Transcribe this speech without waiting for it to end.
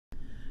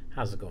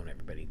How's it going,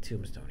 everybody?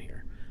 Tombstone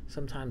here.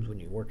 Sometimes when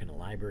you work in a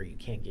library, you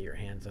can't get your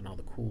hands on all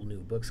the cool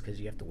new books because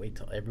you have to wait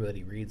till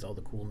everybody reads all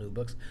the cool new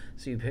books.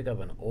 So you pick up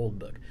an old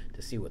book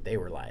to see what they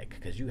were like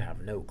because you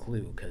have no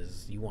clue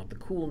because you want the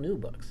cool new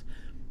books.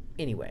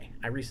 Anyway,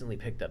 I recently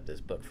picked up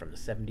this book from the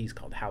 70s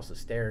called House of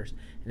Stairs,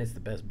 and it's the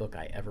best book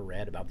I ever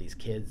read about these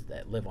kids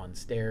that live on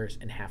stairs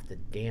and have to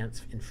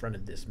dance in front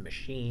of this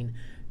machine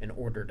in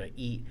order to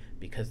eat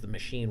because the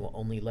machine will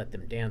only let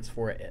them dance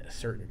for it at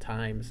certain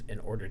times in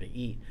order to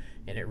eat,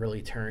 and it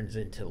really turns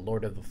into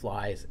Lord of the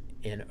Flies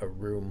in a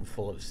room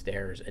full of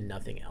stairs and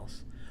nothing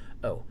else.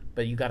 Oh,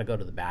 but you got to go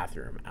to the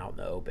bathroom out in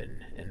the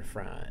open in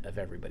front of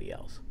everybody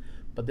else.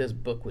 But this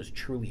book was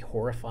truly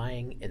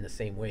horrifying in the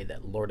same way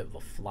that Lord of the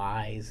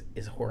Flies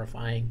is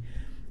horrifying.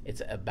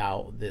 It's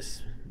about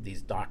these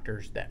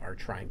doctors that are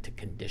trying to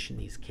condition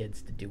these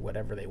kids to do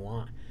whatever they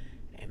want.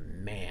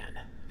 And man,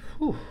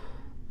 whew,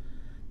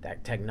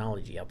 that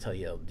technology, I'll tell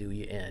you, it'll do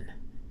you in.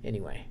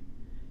 Anyway,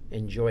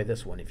 enjoy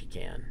this one if you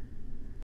can.